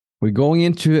We're going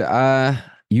into a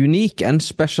unique and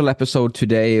special episode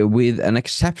today with an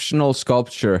exceptional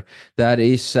sculpture that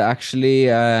is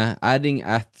actually adding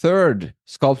a third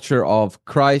sculpture of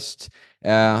Christ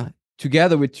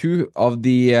together with two of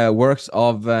the works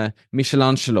of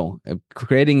Michelangelo,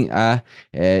 creating a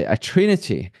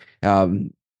trinity.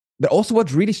 But also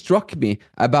what really struck me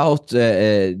about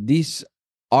this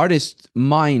artist's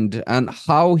mind and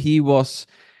how he was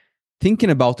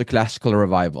thinking about the classical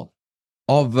revival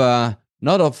of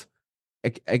not of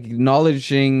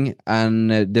acknowledging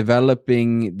and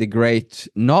developing the great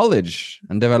knowledge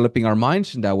and developing our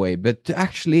minds in that way, but to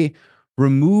actually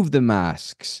remove the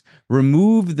masks,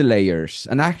 remove the layers,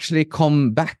 and actually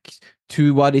come back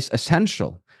to what is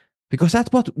essential. Because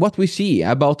that's what we see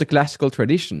about the classical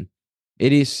tradition.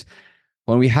 It is,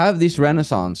 when we have this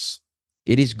Renaissance,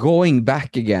 it is going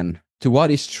back again to what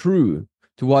is true,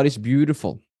 to what is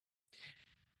beautiful.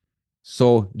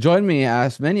 So join me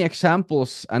as many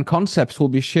examples and concepts will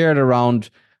be shared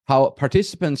around how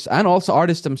participants and also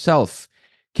artists themselves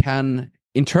can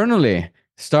internally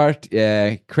start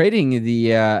creating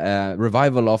the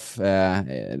revival of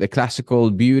the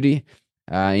classical beauty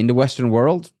in the Western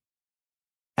world,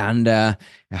 and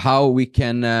how we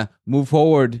can move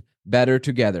forward better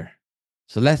together.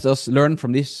 So let us learn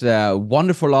from this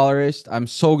wonderful artist. I'm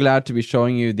so glad to be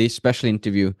showing you this special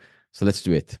interview. So let's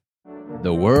do it.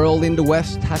 The world in the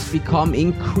West has become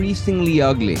increasingly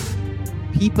ugly.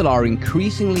 People are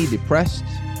increasingly depressed,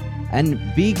 and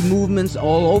big movements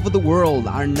all over the world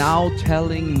are now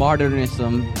telling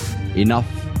modernism enough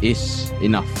is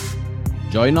enough.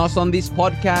 Join us on this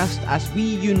podcast as we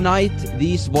unite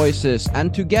these voices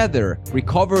and together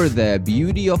recover the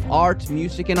beauty of art,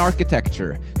 music, and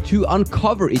architecture to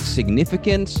uncover its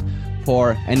significance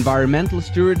for environmental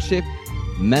stewardship,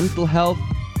 mental health,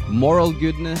 moral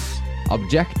goodness,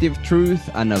 objective truth,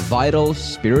 and a vital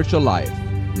spiritual life.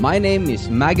 My name is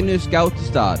Magnus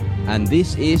Gautestad, and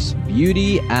this is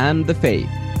Beauty and the Faith.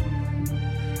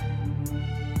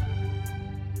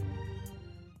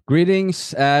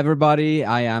 Greetings, everybody.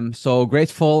 I am so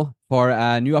grateful for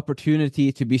a new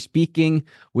opportunity to be speaking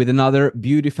with another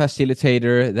beauty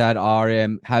facilitator that are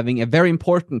having a very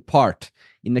important part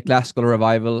in the classical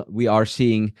revival we are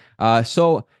seeing.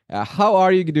 So how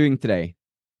are you doing today?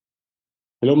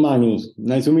 Hello, Magnus.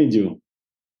 Nice to meet you.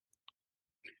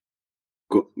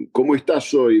 ¿Cómo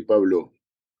estás hoy, Pablo?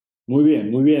 Muy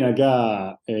bien.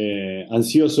 Acá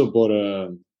ansioso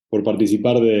por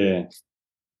participar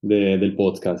del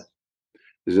podcast.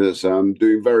 Yes, I'm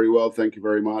doing very well. Thank you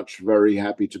very much. Very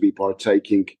happy to be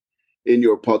partaking in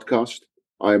your podcast.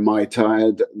 I might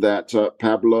add that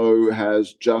Pablo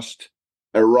has just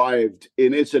arrived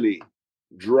in Italy,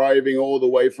 driving all the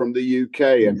way from the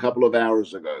UK a couple of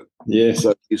hours ago. Yes.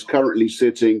 So he's currently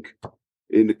sitting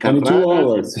in the 22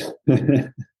 hours.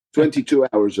 22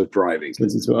 hours of driving.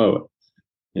 22 hours.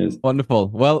 Yes. Wonderful.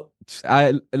 Well,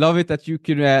 I love it that you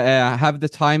could have the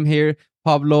time here,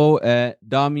 Pablo,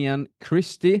 Damian,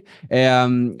 Cristi.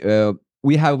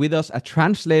 We have with us a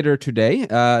translator today.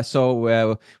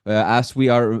 So as we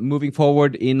are moving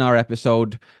forward in our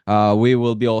episode, we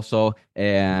will be also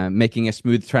making a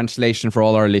smooth translation for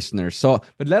all our listeners.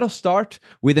 But let us start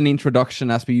with an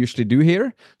introduction as we usually do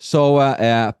here. So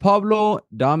Pablo,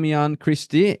 Damian,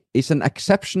 Cristi is an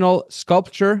exceptional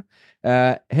sculptor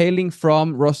hailing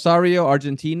from Rosario,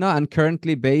 Argentina, and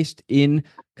currently based in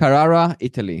Carrara,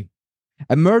 Italy.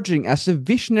 Emerging as a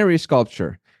visionary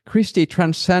sculptor, Cristi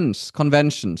transcends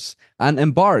conventions and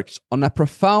embarks on a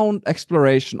profound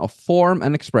exploration of form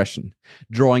and expression.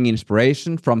 Drawing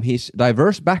inspiration from his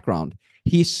diverse background,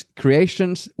 his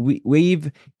creations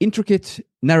weave intricate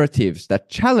narratives that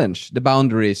challenge the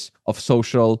boundaries of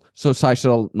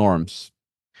societal norms.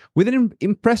 With an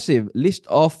impressive list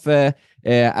of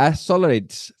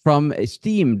accolades from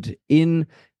esteemed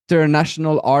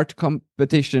international art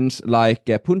competitions like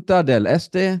Punta del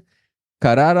Este,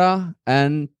 Carrara,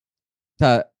 and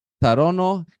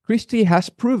Tarono, Cristi has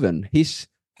proven his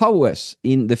prowess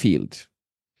in the field.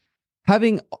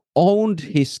 Having honed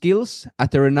his skills at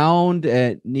the renowned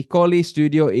Nicoli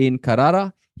studio in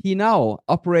Carrara, he now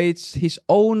operates his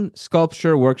own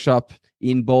sculpture workshop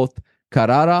in both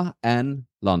Carrara and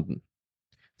London.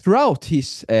 Throughout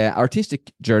his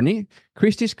artistic journey,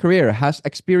 Cristi's career has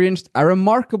experienced a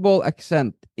remarkable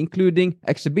ascent, including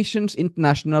exhibitions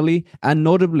internationally, and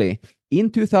notably, in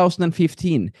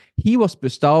 2015, he was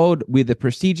bestowed with the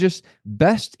prestigious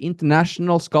Best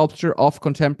International Sculptor of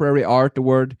Contemporary Art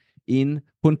Award in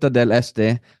Punta del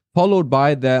Este, followed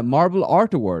by the Marble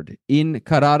Art Award in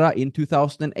Carrara in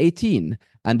 2018,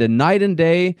 and the Night and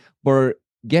Day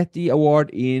Borghetti Award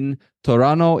in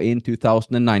Torano in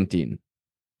 2019.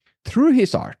 Through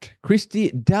his art,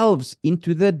 Cristi delves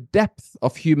into the depth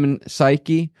of human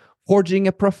psyche, forging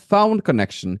a profound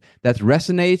connection that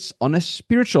resonates on a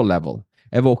spiritual level,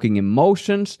 evoking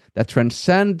emotions that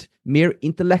transcend mere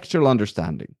intellectual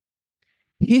understanding.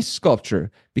 His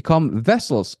sculpture become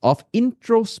vessels of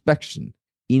introspection,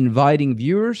 inviting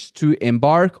viewers to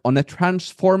embark on a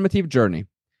transformative journey.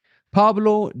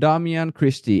 Pablo Damian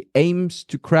Cristi aims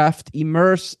to craft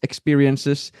immersive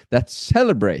experiences that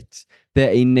celebrate the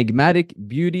enigmatic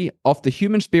beauty of the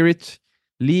human spirit,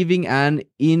 leaving an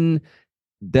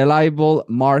indelible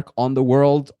mark on the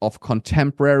world of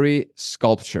contemporary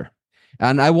sculpture.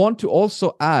 And I want to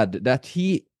also add that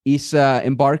he is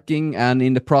embarking and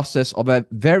in the process of a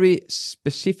very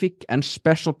specific and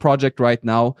special project right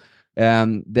now,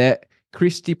 the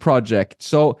Cristi project.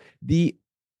 So the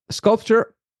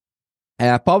sculpture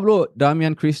Pablo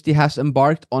Damian Cristi has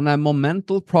embarked on a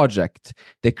monumental project,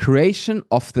 the creation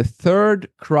of the third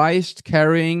Christ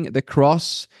carrying the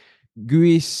cross,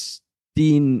 Giustiniani.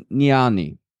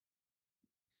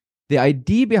 The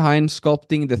idea behind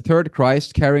sculpting the third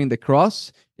Christ carrying the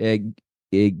cross,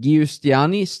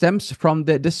 Giustiniani, stems from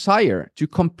the desire to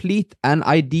complete an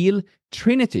ideal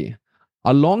trinity,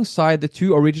 alongside the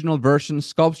two original versions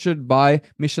sculptured by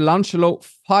Michelangelo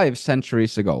 5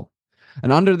 centuries ago.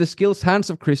 And under the skilled hands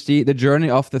of Cristi, the journey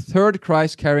of the third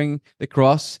Christ carrying the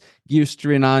cross,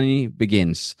 Giustiniani,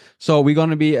 begins. So we're going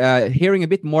to be hearing a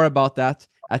bit more about that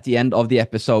at the end of the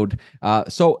episode.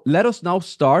 So let us now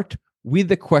start with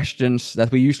the questions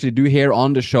that we usually do here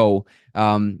on the show.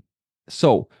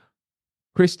 So,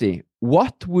 Cristi,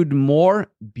 what would more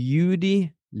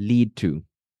beauty lead to?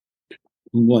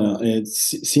 Bueno,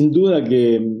 sin duda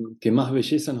que más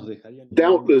belleza nos dejaría.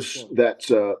 Doubtless that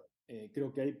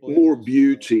more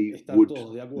beauty would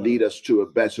lead us to a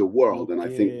better world, and I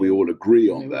think we all agree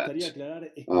on that.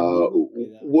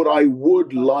 What I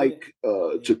would like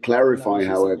to clarify,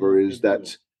 however, is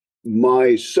that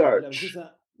my search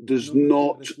does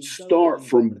not start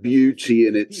from beauty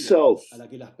in itself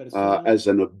as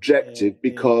an objective,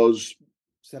 because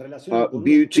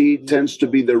beauty tends to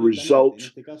be the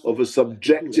result of a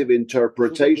subjective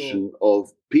interpretation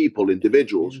of people,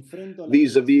 individuals,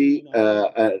 vis-a-vis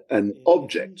an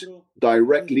object,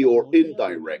 directly or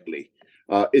indirectly.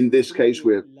 In this case,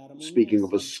 we're speaking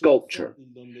of a sculpture.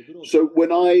 So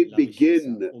when I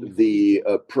begin the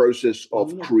process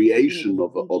of creation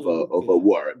of a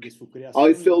work,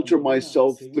 I filter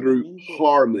myself through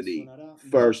harmony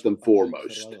first and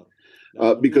foremost.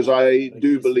 Because I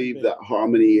do believe that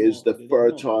harmony is the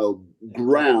fertile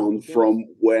ground from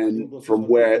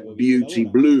where beauty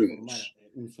blooms.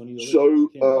 So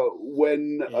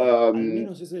when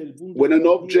an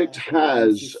object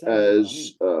has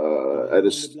as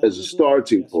a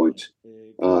starting point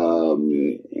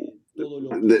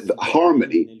the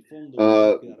harmony,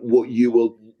 what you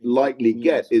will likely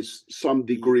get is some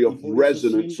degree of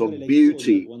resonance of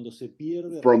beauty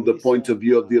from the point of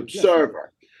view of the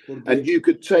observer. And you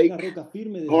could take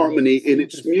harmony in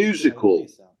its musical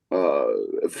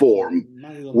form,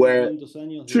 where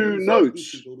two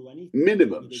notes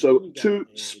minimum, so two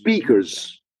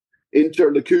speakers,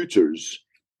 interlocutors,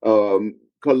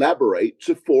 collaborate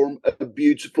to form a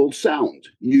beautiful sound.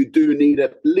 You do need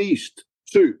at least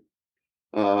two.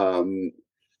 At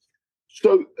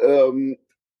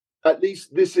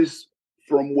least this is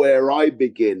from where I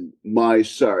begin my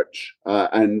search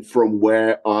and from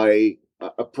where I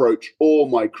approach all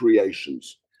my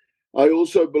creations. I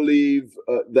also believe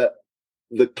that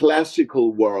the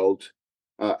classical world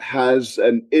has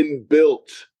an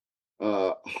inbuilt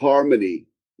harmony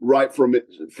right from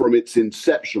its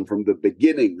inception, from the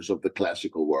beginnings of the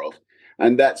classical world.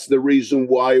 And that's the reason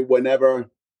why whenever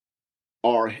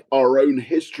our own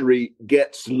history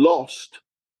gets lost,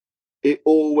 it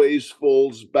always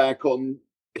falls back on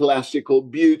classical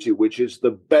beauty, which is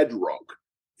the bedrock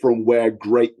from where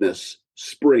greatness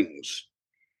springs.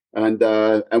 And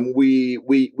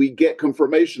we get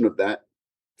confirmation of that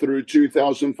through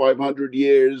 2,500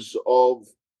 years of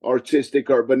artistic,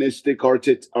 urbanistic,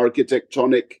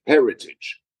 architectonic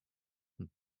heritage.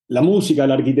 La música,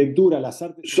 la arquitectura, las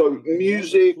artes. So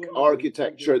music,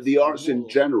 architecture, the arts in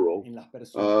general,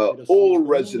 all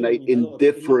resonate in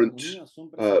different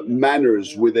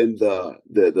manners within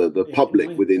the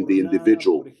public, within the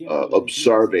individual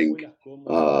observing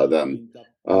them.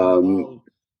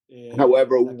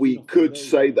 However, we could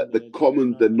say that the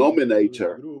common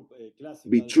denominator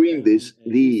between these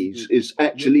is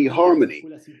actually harmony,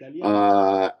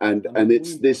 and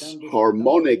it's this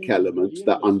harmonic element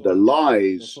that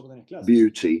underlies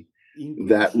beauty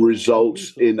that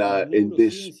results in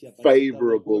this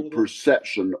favorable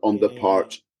perception on the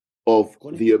part of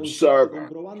the observer.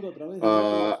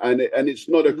 And it's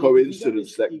not a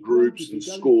coincidence that groups and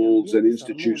schools and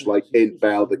institutes like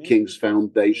INTBAU, the King's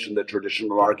Foundation, the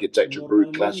Traditional Architecture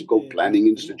Group, Classical Planning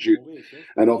Institute,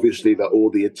 and obviously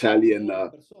all the Italian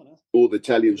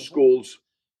schools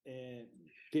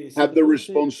have the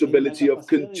responsibility of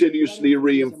continuously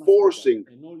reinforcing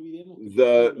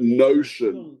the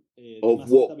notion of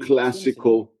what the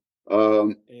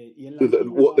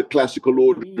classical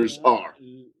orders are.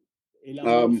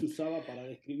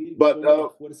 But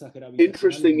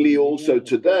interestingly, also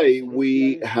today,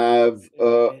 we have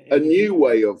a new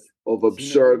way of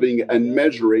observing and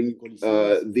measuring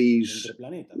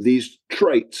these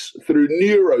traits through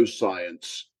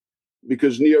neuroscience,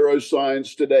 because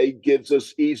neuroscience today gives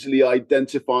us easily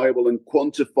identifiable and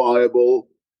quantifiable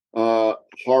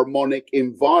harmonic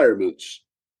environments,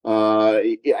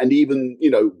 and even,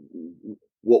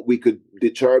 what we could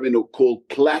determine or call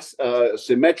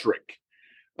symmetric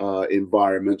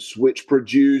environments, which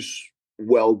produce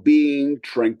well-being,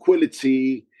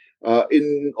 tranquility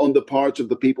on the part of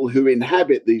the people who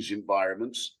inhabit these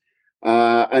environments,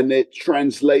 and it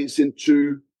translates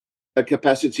into a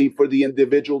capacity for the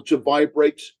individual to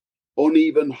vibrate on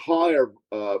even higher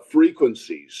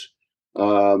frequencies.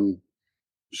 What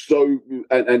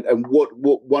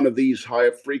one of these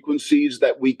higher frequencies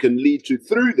that we can lead to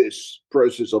through this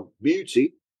process of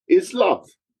beauty is love.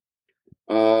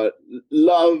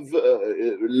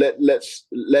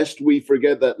 Lest we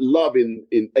forget that love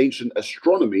in ancient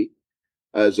astronomy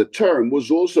as a term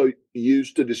was also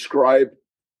used to describe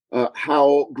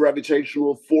how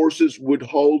gravitational forces would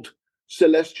hold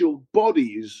celestial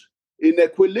bodies in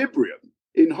equilibrium,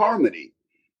 in harmony,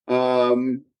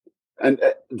 and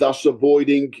thus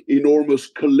avoiding enormous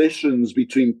collisions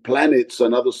between planets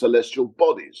and other celestial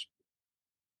bodies.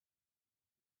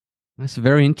 That's a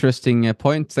very interesting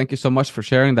point. Thank you so much for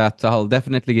sharing that. I'll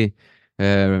definitely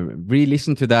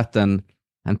re-listen to that and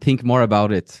think more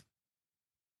about it.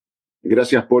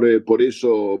 Gracias por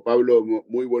eso, Pablo.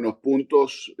 Muy buenos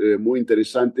puntos, muy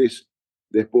interesantes.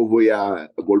 Después voy a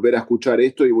volver a escuchar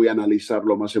esto y voy a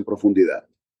analizarlo más en profundidad.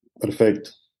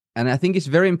 Perfecto. And I think it's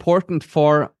very important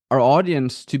for our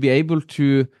audience to be able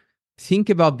to think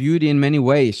about beauty in many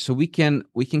ways, so we can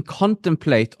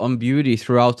contemplate on beauty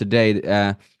throughout the day.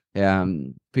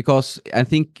 Because I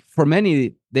think for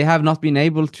many, they have not been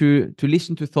able to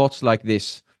listen to thoughts like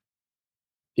this.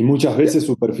 Y muchas veces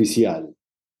superficial.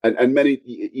 And many,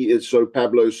 so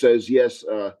Pablo says, yes,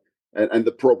 and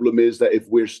the problem is that if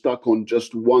we're stuck on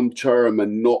just one term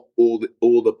and not all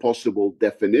the possible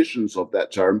definitions of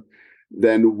that term,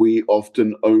 then we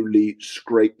often only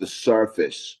scrape the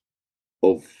surface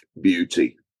of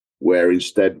beauty, where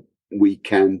instead we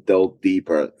can delve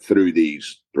deeper through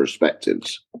these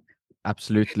perspectives.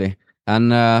 Absolutely.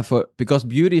 And because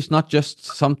beauty is not just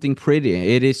something pretty,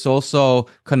 it is also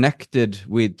connected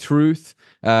with truth.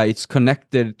 It's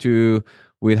connected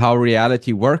with how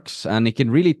reality works, and it can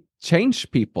really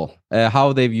change people,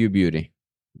 how they view beauty.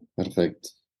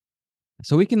 Perfect.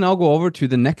 So we can now go over to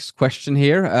the next question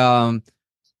here.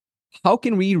 How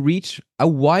can we reach a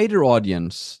wider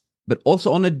audience, but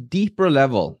also on a deeper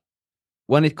level,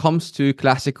 when it comes to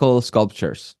classical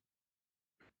sculptures?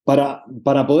 Para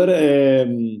poder,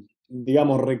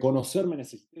 digamos, reconocerme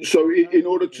necesité. So in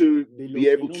order to be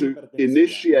able to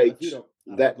initiate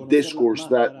that discourse,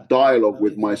 that dialogue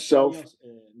with myself,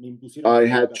 I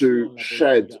had to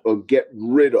shed or get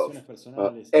rid of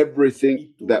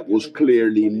everything that was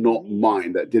clearly not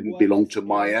mine, that didn't belong to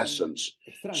my essence.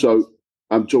 So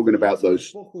I'm talking about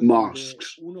those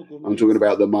masks. I'm talking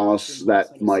about the masks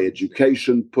that my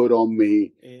education put on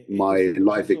me, my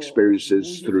life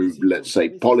experiences through, let's say,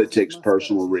 politics,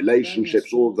 personal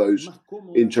relationships. All of those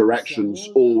interactions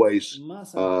always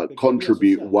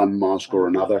contribute one mask or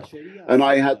another. And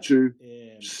I had to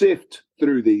sift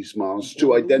through these masks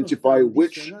to identify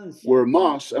which were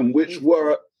masks and which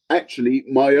were actually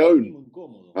my own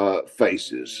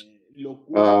faces.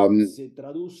 And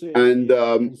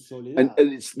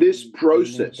it's this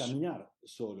process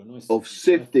of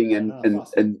sifting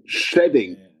and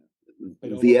shedding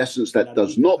the essence that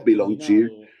does not belong to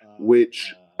you,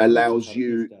 which allows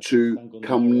you to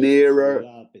come nearer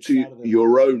to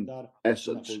your own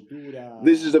essence.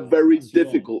 This is a very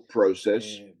difficult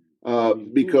process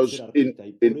because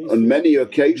on many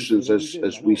occasions,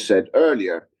 as we said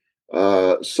earlier,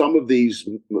 some of these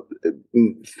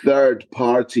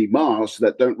third-party masks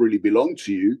that don't really belong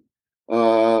to you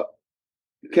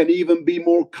can even be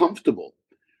more comfortable.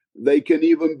 They can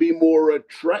even be more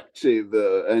attractive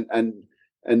and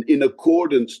in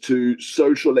accordance to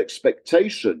social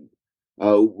expectation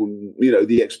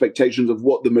the expectations of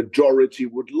what the majority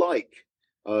would like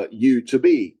you to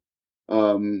be.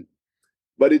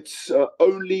 But it's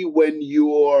only when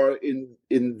you're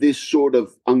in this sort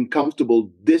of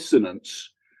uncomfortable dissonance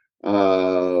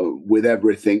with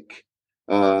everything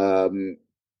that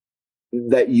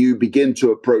you begin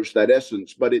to approach that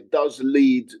essence. But it does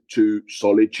lead to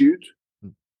solitude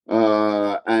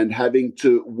and having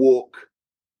to walk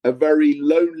a very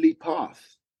lonely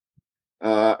path.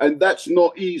 And that's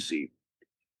not easy.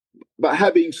 But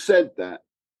having said that,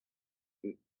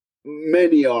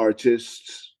 many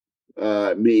artists,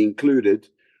 me included,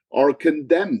 are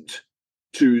condemned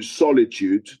to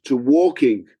solitude, to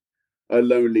walking a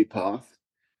lonely path,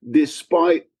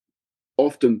 despite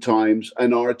oftentimes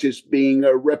an artist being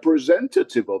a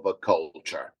representative of a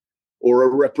culture or a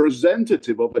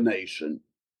representative of a nation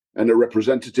and a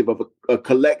representative of a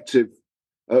collective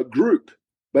group.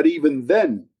 But even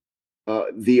then,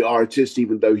 the artist,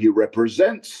 even though he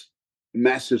represents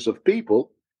masses of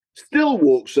people, still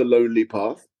walks a lonely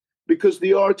path because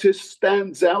the artist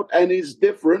stands out and is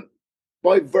different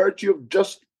by virtue of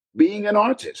just being an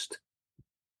artist.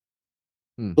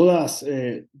 Todas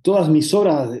mis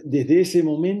obras desde ese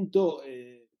momento.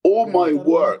 All my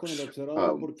works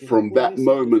from that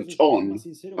moment on,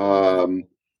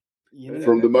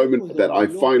 from the moment that I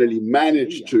finally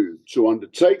managed to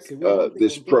undertake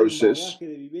this process,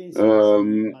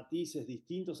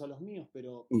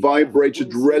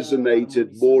 vibrated,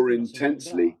 resonated more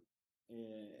intensely,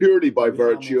 purely by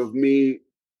virtue of me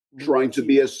trying to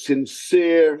be as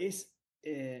sincere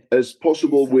as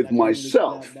possible with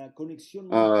myself,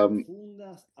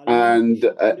 and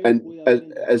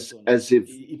as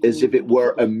if it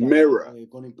were a mirror,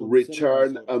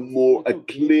 return a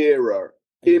clearer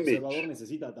image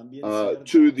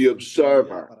to the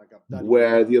observer,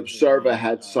 where the observer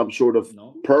had some sort of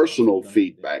personal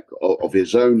feedback of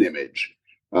his own image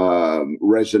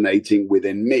resonating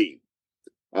within me.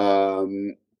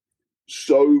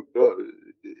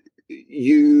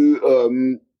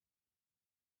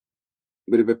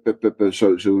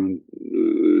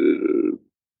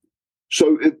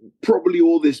 Probably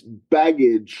all this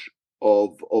baggage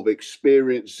of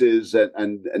experiences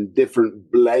and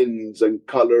different blends and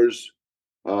colors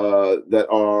that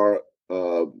are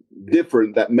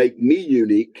different, that make me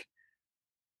unique.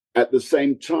 At the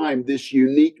same time, this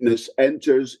uniqueness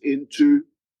enters into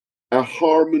a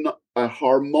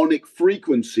harmonic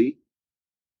frequency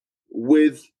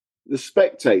with the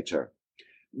spectator.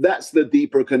 That's the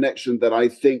deeper connection that I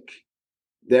think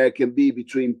there can be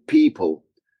between people.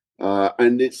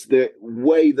 And it's the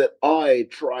way that I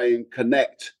try and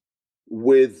connect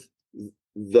with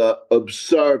the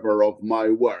observer of my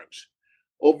works.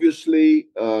 Obviously,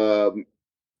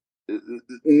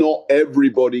 not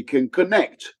everybody can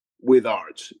connect with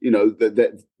art.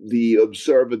 That the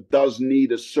observer does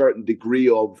need a certain degree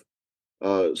of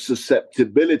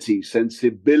susceptibility,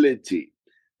 sensibility,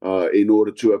 in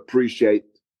order to appreciate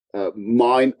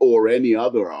mine or any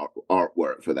other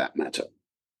artwork for that matter.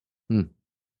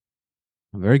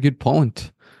 A very good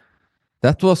point.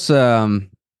 That was a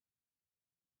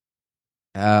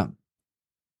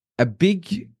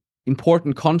big,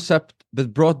 important concept,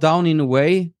 but brought down in a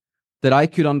way that I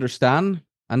could understand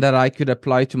and that I could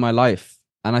apply to my life.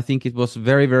 And I think it was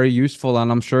very, very useful,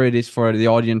 and I'm sure it is for the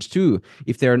audience too,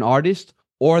 if they're an artist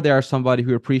or they are somebody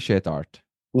who appreciates art.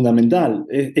 Fundamental,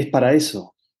 es para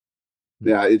eso.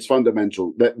 Yeah, it's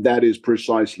fundamental. That is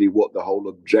precisely what the whole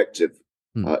objective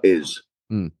is.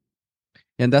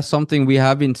 And that's something we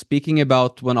have been speaking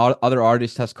about when other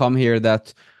artists has come here,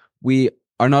 that we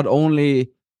are not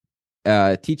only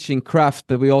teaching craft,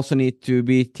 but we also need to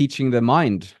be teaching the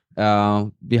mind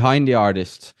behind the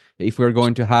artist if we're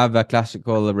going to have a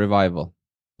classical revival.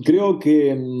 Creo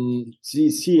que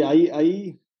sí,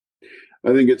 ahí.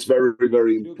 I think it's very,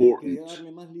 very important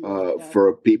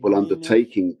for people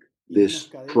undertaking this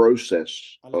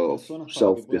process of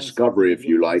self-discovery, if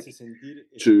you like,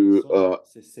 to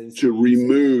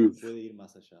remove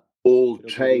all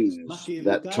chains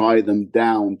that tie them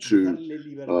down to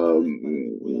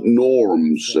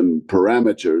norms and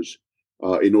parameters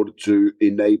in order to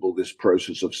enable this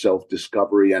process of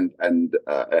self-discovery and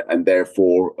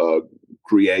therefore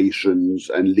creations,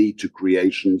 and lead to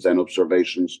creations and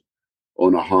observations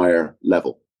on a higher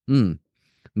level.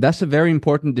 That's a very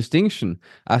important distinction,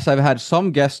 as I've had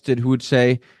some guests who would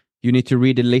say you need to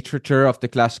read the literature of the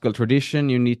classical tradition,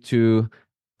 you need to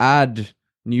add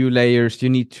new layers, you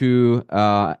need to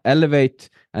elevate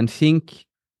and think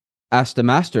as the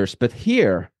masters. But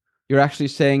here, you're actually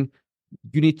saying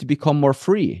you need to become more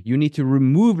free. You need to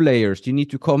remove layers. You need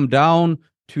to come down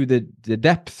to the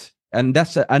depth And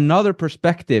that's another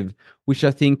perspective, which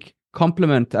I think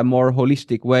complement a more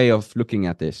holistic way of looking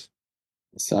at this.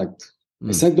 Exacto.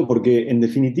 Exacto, porque en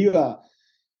definitiva...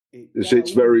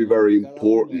 It's very, very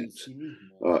important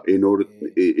in order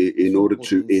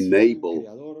to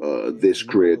enable this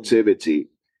creativity,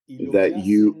 that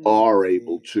you are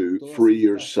able to free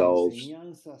yourselves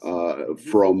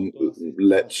from,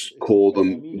 let's call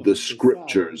them, the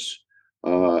scriptures,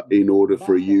 in order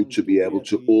for you to be able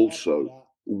to also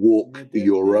walk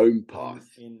your own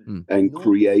path and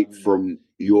create from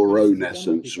your own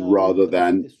essence, rather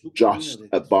than just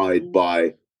abide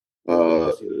by,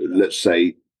 let's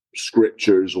say,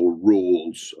 scriptures or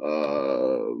rules,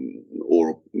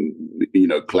 or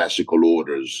classical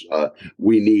orders.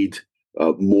 We need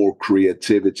more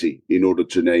creativity in order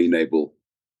to enable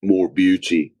more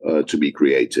beauty to be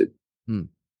created.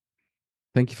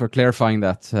 Thank you for clarifying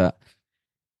that.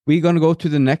 We're going to go to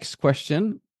the next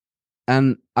question.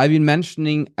 And I've been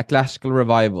mentioning a classical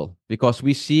revival because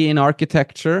we see in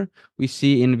architecture, we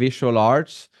see in visual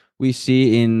arts, we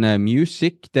see in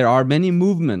music, there are many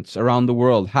movements around the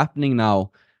world happening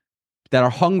now that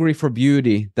are hungry for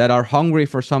beauty, that are hungry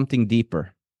for something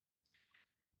deeper.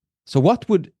 So what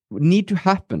would need to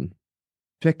happen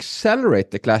to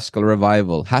accelerate the classical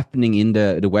revival happening in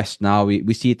the West now?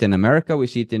 We see it in America, we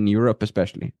see it in Europe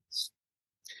especially.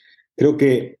 Creo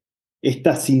que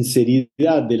esta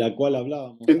sinceridad de la cual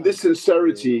hablábamos, in this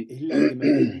sincerity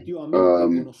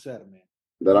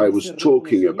that I was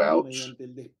talking about,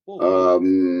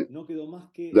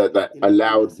 that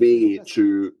allowed me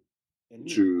to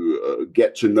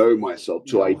get to know myself,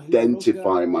 to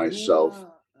identify myself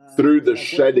through the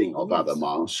shedding of other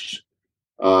masks.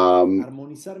 I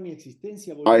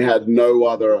had no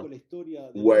other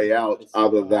way out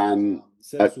other than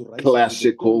a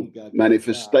classical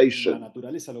manifestation,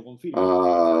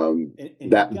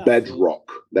 that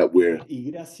bedrock that we're,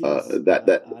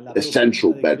 that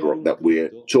essential bedrock that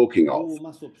we're talking of.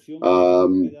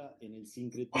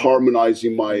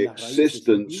 Harmonizing my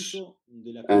existence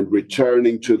and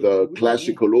returning to the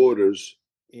classical orders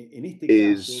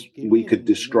is, we could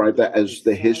describe that as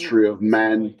the history of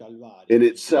man in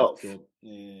itself.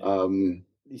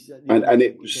 And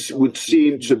it would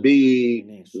seem to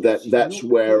be that that's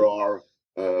where our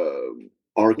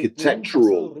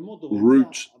architectural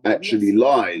root actually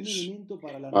lies,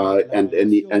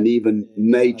 and even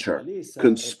nature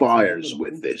conspires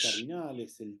with this.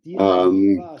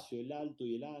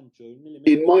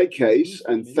 In my case,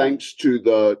 and thanks to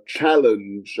the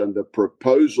challenge and the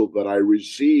proposal that I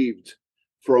received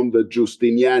from the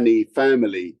Giustiniani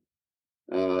family,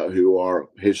 who are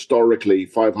historically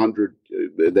 500,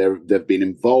 they've been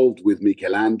involved with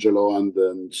Michelangelo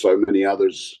and so many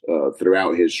others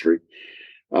throughout history.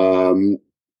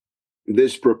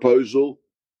 This proposal,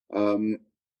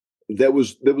 there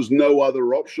was no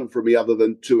other option for me other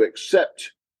than to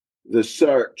accept the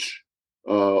search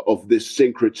of this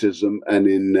syncretism, and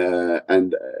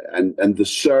the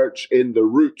search in the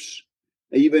roots,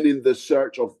 even in the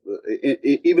search of,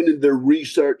 even in the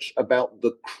research about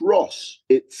the cross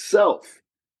itself.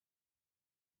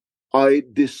 I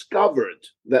discovered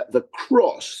that the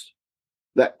cross,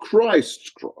 that Christ's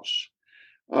cross,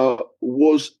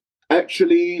 was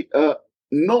actually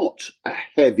not a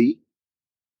heavy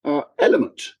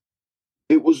element.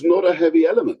 It was not a heavy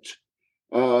element,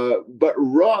 but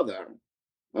rather,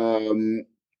 a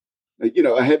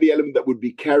heavy element that would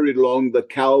be carried along the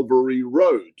Calvary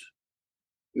road,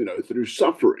 through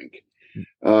suffering.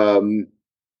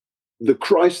 The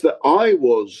Christ that I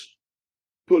was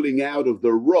pulling out of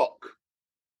the rock,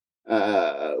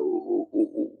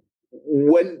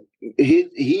 when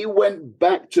he went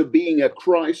back to being a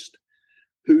Christ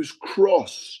whose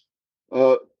cross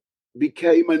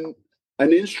became an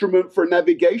instrument for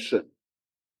navigation,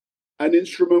 an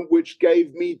instrument which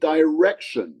gave me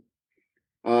direction,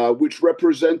 which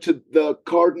represented the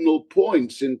cardinal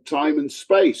points in time and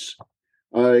space,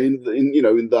 in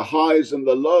the highs and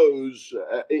the lows,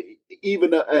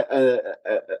 even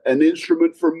an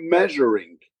instrument for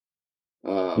measuring.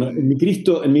 En mi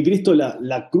Cristo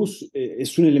la cruz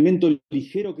es un elemento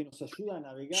ligero que nos ayuda a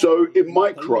navegar. So in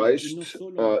my Christ,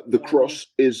 the cross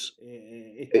is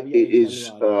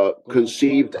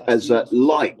conceived as a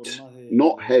light,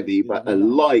 not heavy, but a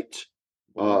light,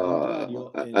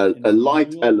 a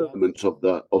light element of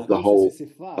the whole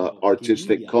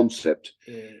artistic concept,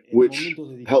 which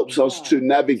helps us to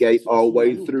navigate our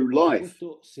way through life,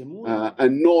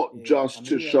 and not just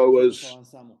to show us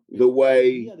the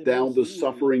way down the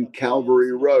suffering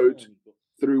Calvary road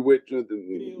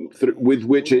with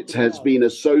which it has been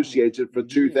associated for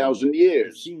 2,000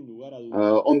 years.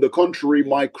 On the contrary,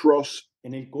 my cross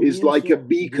is like a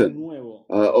beacon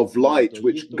of light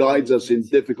which guides us in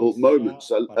difficult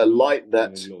moments, a light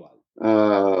that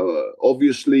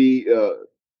obviously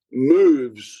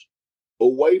moves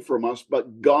away from us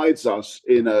but guides us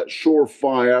in a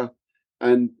surefire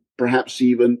and perhaps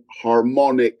even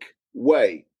harmonic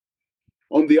way.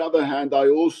 On the other hand, I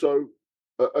also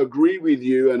agree with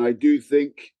you, and I do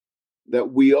think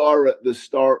that we are at the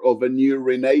start of a new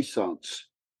renaissance.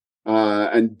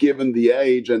 And given the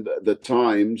age and the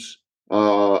times,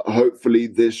 hopefully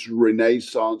this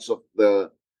renaissance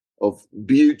of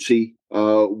beauty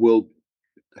will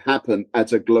happen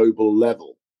at a global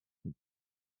level.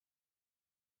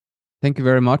 Thank you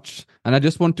very much. And I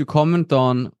just want to comment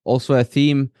on also a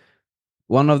theme.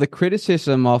 One of the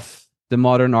criticism of the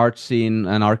modern art scene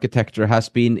and architecture has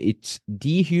been its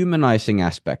dehumanizing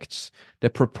aspects, the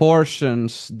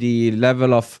proportions, the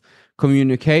level of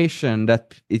communication,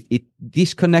 that it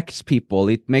disconnects people.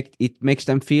 It makes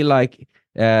them feel like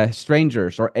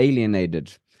strangers or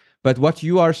alienated. But what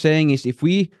you are saying is, if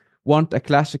we want a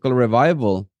classical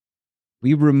revival,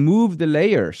 we remove the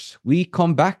layers. We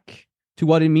come back to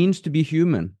what it means to be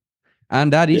human.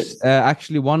 And that is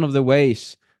actually one of the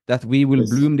ways that we will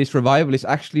bloom this revival, is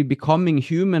actually becoming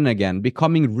human again,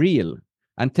 becoming real,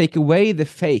 and take away the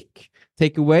fake,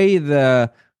 take away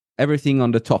the everything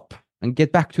on the top, and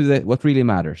get back to what really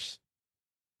matters.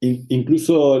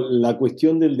 Incluso la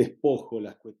cuestión del despojo,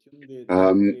 la cuestión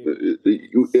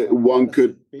one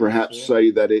could perhaps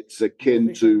say that it's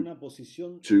akin to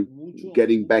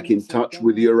getting back in touch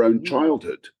with your own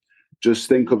childhood. Just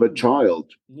think of a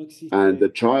child and the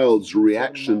child's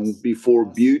reaction before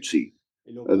beauty.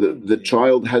 The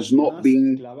child has not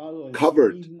been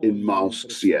covered in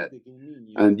masks yet,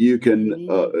 and you can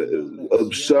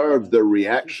observe the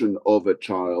reaction of a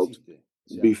child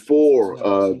before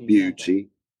beauty,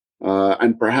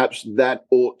 and perhaps that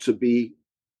ought to be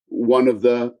one of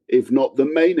the, if not the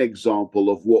main example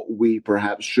of what we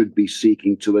perhaps should be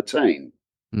seeking to attain.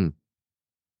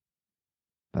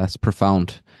 That's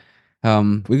profound.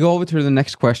 We go over to the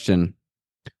next question.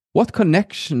 What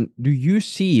connection do you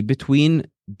see between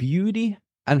beauty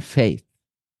and faith?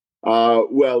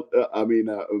 Well,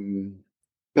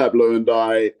 Pablo and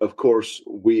I, of course,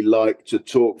 we like to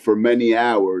talk for many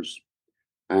hours,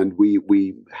 and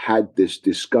we had this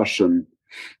discussion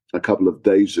a couple of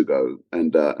days ago,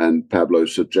 and Pablo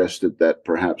suggested that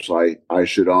perhaps I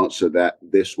should answer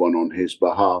this one on his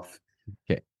behalf.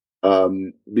 Okay.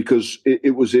 Because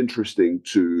it was interesting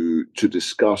to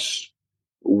discuss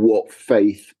what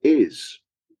faith is.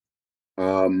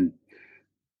 And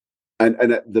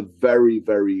at the very,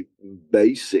 very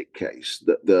basic case,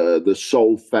 the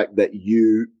sole fact that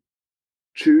you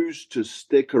choose to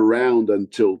stick around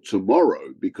until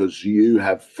tomorrow because you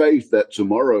have faith that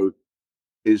tomorrow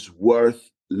is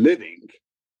worth living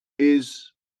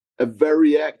is a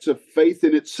very act of faith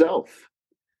in itself.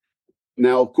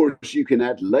 Now, of course, you can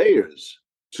add layers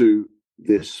to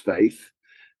this faith.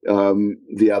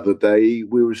 The other day,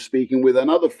 we were speaking with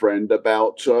another friend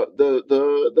about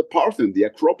the Parthenon, the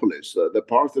Acropolis, the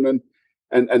Parthenon,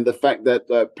 and the fact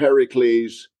that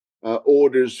Pericles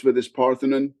orders for this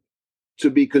Parthenon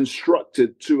to be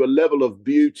constructed to a level of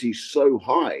beauty so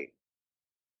high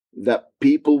that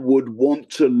people would want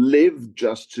to live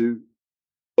just to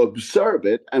observe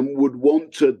it and would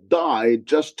want to die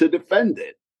just to defend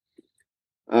it.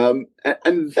 And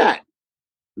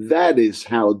that is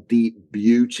how deep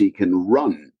beauty can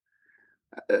run.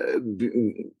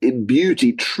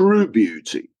 Beauty, true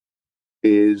beauty,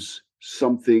 is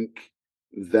something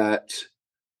that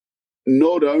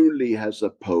not only has a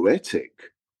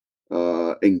poetic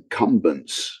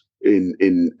incumbence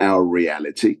in our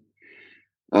reality,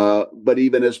 but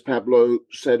even as Pablo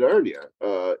said earlier,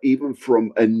 even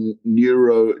from a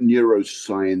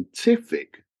neuroscientific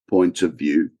point of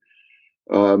view,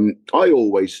 I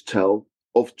always tell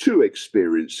of two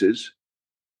experiences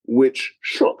which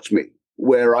shocked me,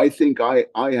 where I think I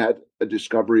had a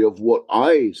discovery of what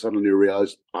I suddenly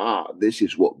realized, this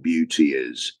is what beauty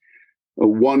is.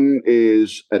 One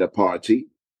is at a party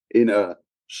in a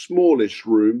smallish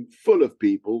room full of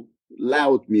people,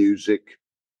 loud music,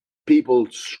 people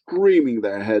screaming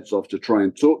their heads off to try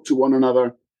and talk to one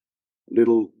another.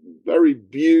 Very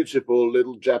beautiful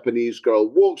little Japanese girl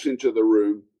walks into the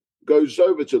room, goes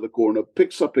over to the corner,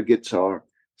 picks up a guitar,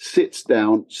 sits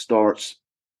down, starts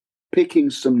picking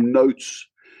some notes,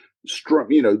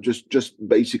 just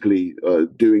basically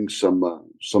doing some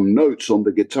notes on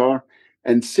the guitar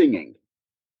and singing.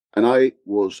 And I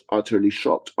was utterly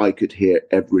shocked. I could hear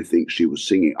everything she was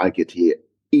singing. I could hear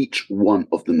each one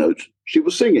of the notes she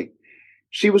was singing.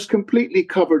 She was completely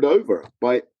covered over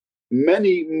by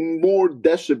many more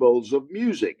decibels of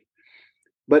music.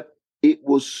 But it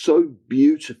was so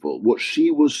beautiful. What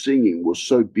she was singing was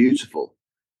so beautiful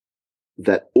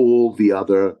that all the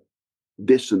other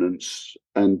dissonance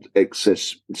and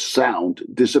excess sound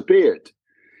disappeared.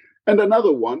 And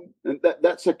another one, and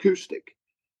that's acoustic.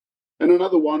 And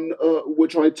another one,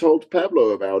 which I told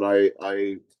Pablo about, I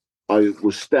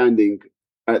was standing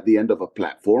at the end of a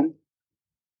platform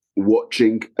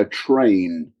watching a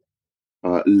train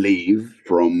leave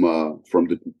from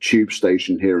the tube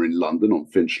station here in London on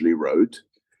Finchley Road.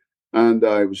 And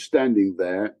I was standing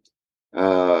there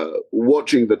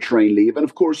watching the train leave. And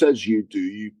of course, as you do,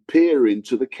 you peer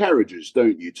into the carriages,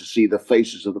 don't you, to see the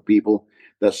faces of the people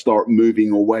that start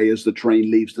moving away as the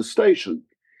train leaves the station.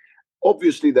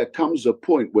 Obviously, there comes a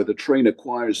point where the train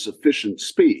acquires sufficient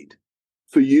speed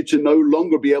for you to no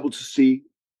longer be able to see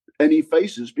any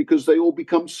faces because they all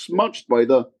become smudged by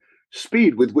the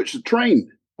speed with which the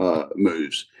train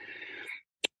moves.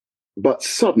 But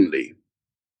suddenly,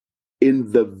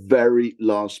 in the very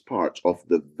last part of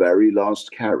the very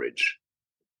last carriage,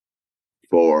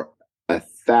 for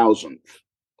 1,000th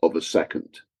of a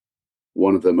second,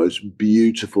 one of the most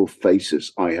beautiful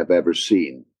faces I have ever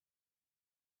seen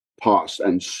passed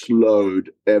and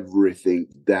slowed everything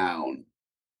down.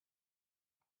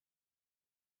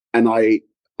 And I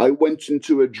went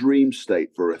into a dream state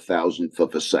for 1,000th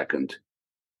of a second.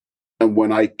 And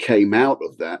when I came out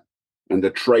of that and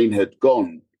the train had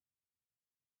gone,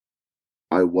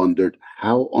 I wondered,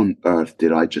 how on earth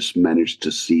did I just manage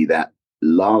to see that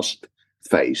last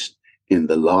face in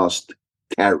the last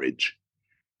carriage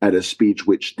at a speed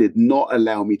which did not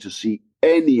allow me to see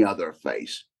any other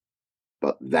face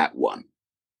but that one?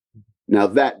 Now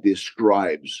that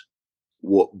describes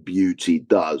what beauty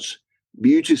does.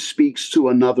 Beauty speaks to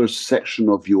another section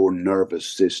of your nervous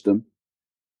system.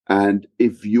 And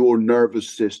if your nervous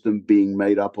system being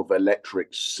made up of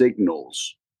electric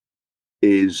signals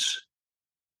is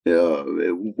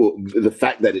the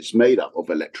fact that it's made up of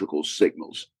electrical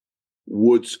signals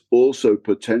would also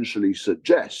potentially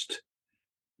suggest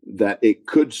that it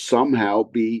could somehow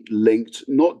be linked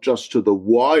not just to the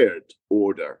wired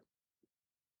order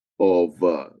of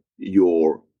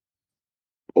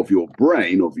your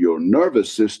brain, of your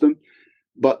nervous system,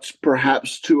 but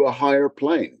perhaps to a higher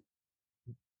plane.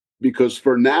 Because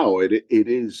for now, it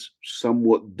is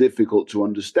somewhat difficult to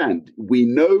understand. We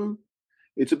know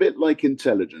it's a bit like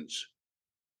intelligence.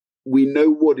 We know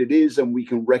what it is and we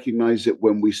can recognize it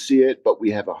when we see it, but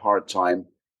we have a hard time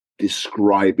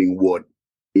describing what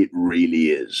it really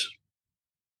is.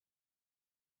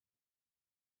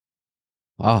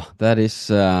 Oh, that is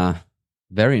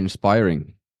very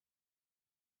inspiring.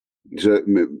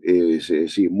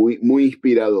 Sí, muy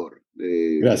inspirador.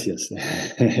 Gracias.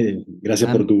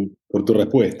 Gracias por tu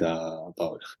respuesta,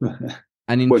 Pablo.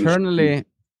 And internally,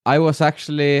 I was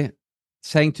actually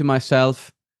saying to myself,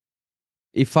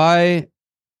 if I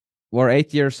were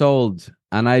 8 years old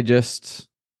and I just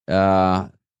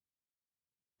let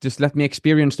me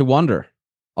experience the wonder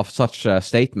of such a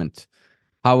statement,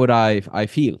 how would I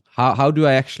feel? How do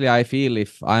I feel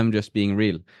if I'm just being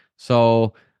real?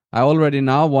 So I already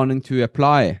now wanting to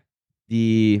apply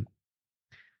the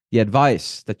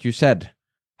advice that you said.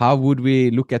 How would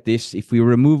we look at this if we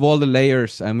remove all the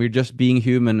layers and we're just being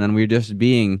human and we're just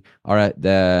being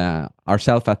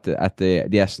ourselves at the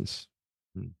essence?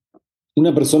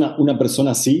 Una persona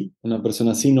así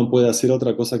no puede hacer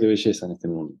otra cosa que belleza en este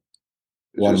mundo.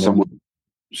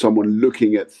 Someone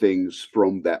looking at things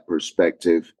from that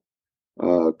perspective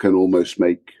can almost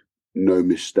make no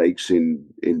mistakes in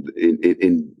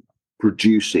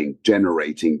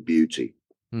generating beauty.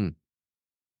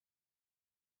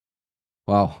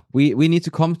 Wow, we need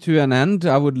to come to an end.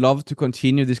 I would love to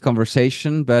continue this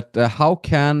conversation, but how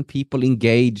can people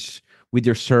engage with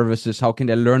your services? How can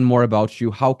they learn more about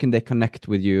you? How can they connect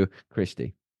with you,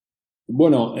 Cristi?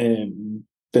 Bueno,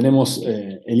 tenemos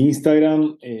el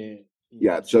Instagram.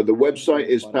 Yeah, so the website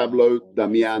is Pablo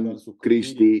Damian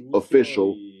Cristi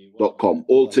Official.com,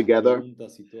 all together.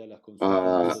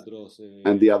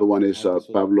 And the other one is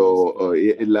Pablo.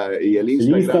 El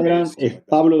Instagram es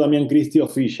Pablo Damian Cristi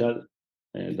Official.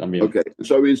 También. Okay,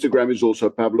 so Instagram is also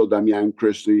Pablo Damian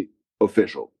Cristi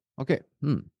Official. Okay.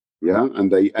 Yeah,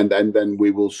 and then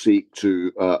we will seek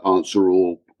to answer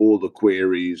all the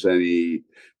queries, any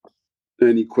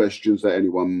questions that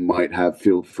anyone might have.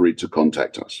 Feel free to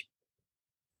contact us.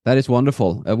 That is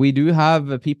wonderful. We do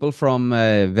have people from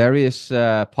various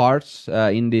parts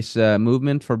in this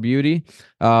movement for beauty,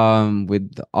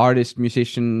 with artists,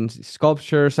 musicians,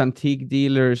 sculptors, antique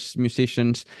dealers,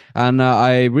 musicians. And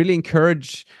I really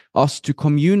encourage us to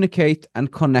communicate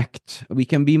and connect. We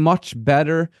can be much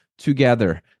better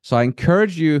together. So I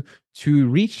encourage you to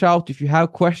reach out if you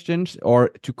have questions, or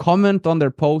to comment on their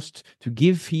post, to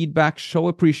give feedback, show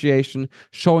appreciation,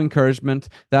 show encouragement.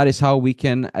 That is how we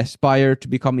can aspire to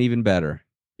become even better.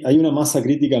 Hay una masa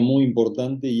crítica muy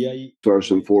importante y hay...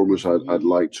 First and foremost, I'd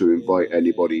like to invite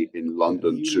anybody in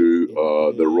London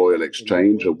to the Royal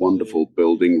Exchange, a wonderful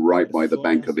building right by the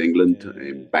Bank of England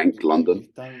in Bank London,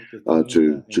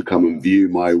 to come and view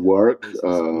my work.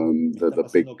 The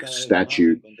big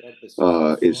statue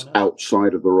is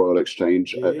outside of the Royal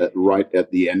Exchange, right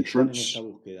at the entrance,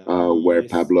 where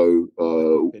Pablo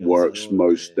works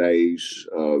most days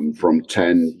from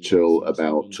 10 till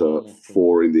about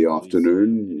 4 in the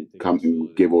afternoon,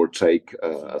 give or take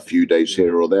a few days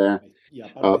here or there.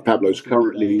 Pablo's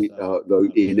currently, though,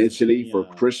 in Italy for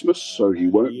Christmas, so he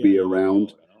won't be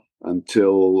around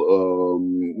until,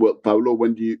 well, Pablo,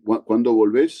 ¿cuándo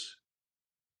volvés?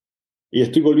 Y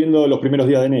estoy volviendo los primeros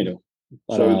días de enero.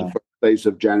 So the first days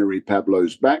of January,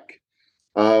 Pablo's back.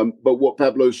 But what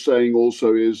Pablo's saying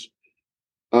also is,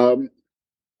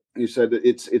 he said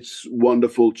it's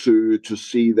wonderful to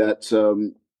see that.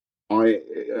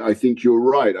 I think you're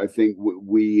right. I think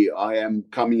I am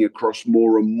coming across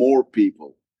more and more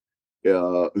people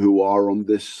who are on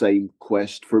this same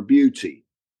quest for beauty,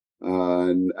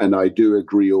 and I do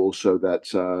agree also that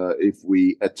if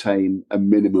we attain a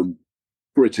minimum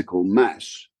critical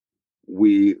mass,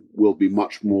 we will be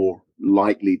much more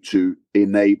likely to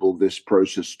enable this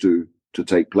process to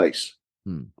take place.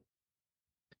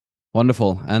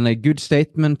 Wonderful, and a good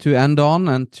statement to end on,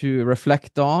 and to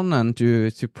reflect on, and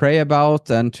to pray about,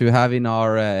 and to have in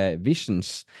our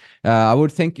visions. I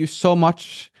would thank you so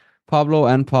much,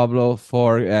 Pablo,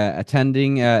 for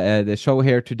attending the show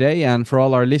here today. And for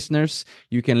all our listeners,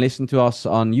 you can listen to us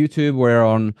on YouTube. We're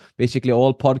on basically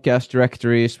all podcast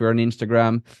directories. We're on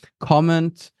Instagram.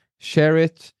 Comment, share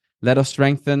it. Let us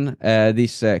strengthen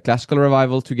this classical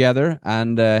revival together,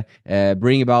 and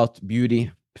bring about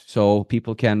beauty so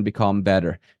people can become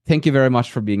better. Thank you very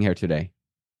much for being here today.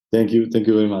 Thank you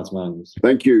very much, Magnus.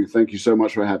 Thank you so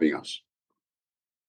much for having us.